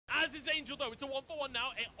Loses Angel though. It's a 1-for-1 now.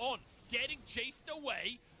 On. Getting chased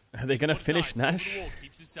away. Are they gonna finish Nash?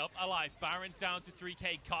 Keeps himself alive. Baron down to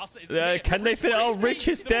 3k. Casa is can they finish? Oh, Rich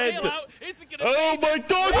is dead. Oh my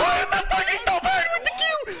god! What the fuck is not bad with the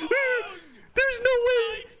Q? There's no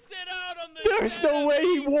way. There's no way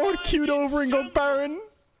he ward Q'd over and got Baron.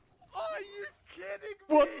 Are you kidding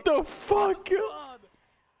me? What the fuck?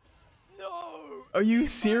 No. Are you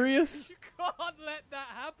serious? You can't let that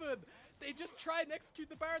happen. They just try and execute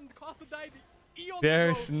the Baron. The Casa died.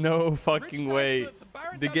 There's no fucking way.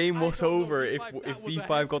 The game was over if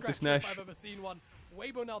V5 got this Nash.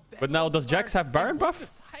 But now does Jax have Baron buff? The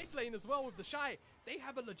side lane as well with the Shy. They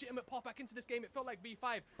have a legitimate pop back into this game. It felt like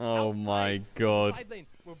V5. Oh my god. Side lane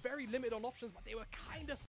were very limited on options, but they were kind of